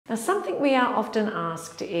Now, something we are often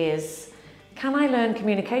asked is, can I learn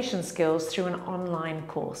communication skills through an online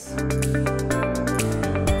course?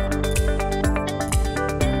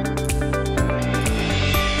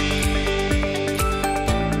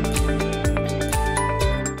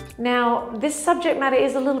 Now, this subject matter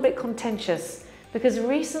is a little bit contentious because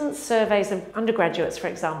recent surveys of undergraduates, for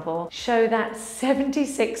example, show that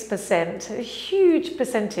 76%, a huge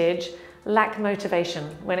percentage, lack motivation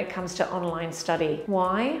when it comes to online study.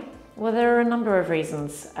 Why? Well, there are a number of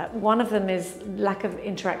reasons. One of them is lack of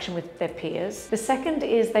interaction with their peers. The second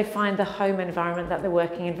is they find the home environment that they're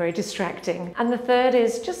working in very distracting. And the third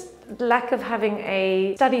is just lack of having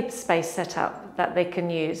a study space set up that they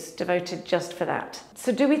can use, devoted just for that.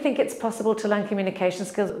 So do we think it's possible to learn communication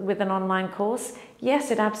skills with an online course?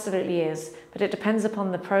 Yes, it absolutely is, but it depends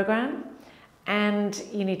upon the program, and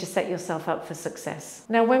you need to set yourself up for success.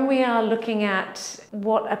 Now, when we are looking at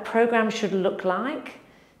what a program should look like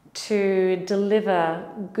to deliver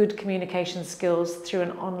good communication skills through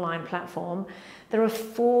an online platform, there are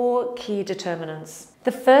 4 key determinants.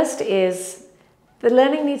 The first is the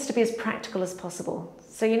learning needs to be as practical as possible.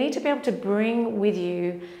 So you need to be able to bring with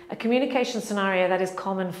you a communication scenario that is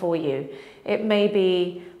common for you. It may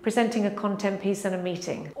be presenting a content piece in a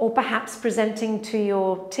meeting, or perhaps presenting to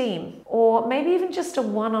your team, or maybe even just a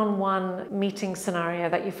one-on-one meeting scenario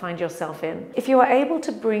that you find yourself in. If you are able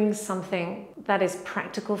to bring something that is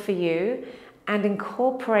practical for you and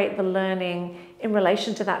incorporate the learning in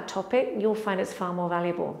relation to that topic, you'll find it's far more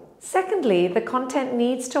valuable. Secondly, the content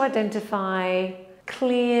needs to identify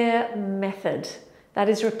clear method that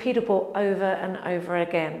is repeatable over and over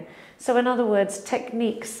again. So in other words,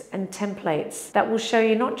 techniques and templates that will show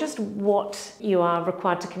you not just what you are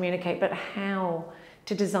required to communicate, but how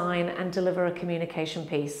to design and deliver a communication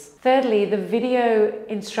piece. Thirdly, the video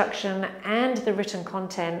instruction and the written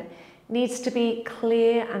content needs to be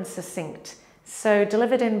clear and succinct. So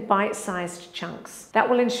delivered in bite-sized chunks. That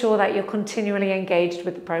will ensure that you're continually engaged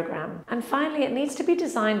with the program. And finally, it needs to be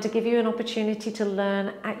designed to give you an opportunity to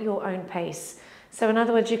learn at your own pace. So in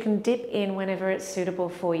other words, you can dip in whenever it's suitable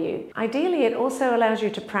for you. Ideally, it also allows you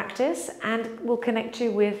to practice and will connect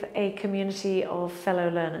you with a community of fellow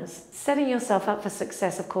learners. Setting yourself up for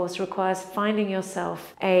success, of course, requires finding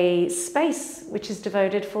yourself a space which is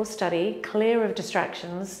devoted for study, clear of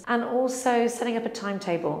distractions, and also setting up a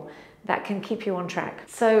timetable that can keep you on track.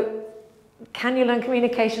 So, can you learn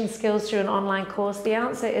communication skills through an online course? The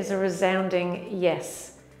answer is a resounding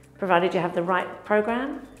yes, provided you have the right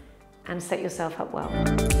program and set yourself up well.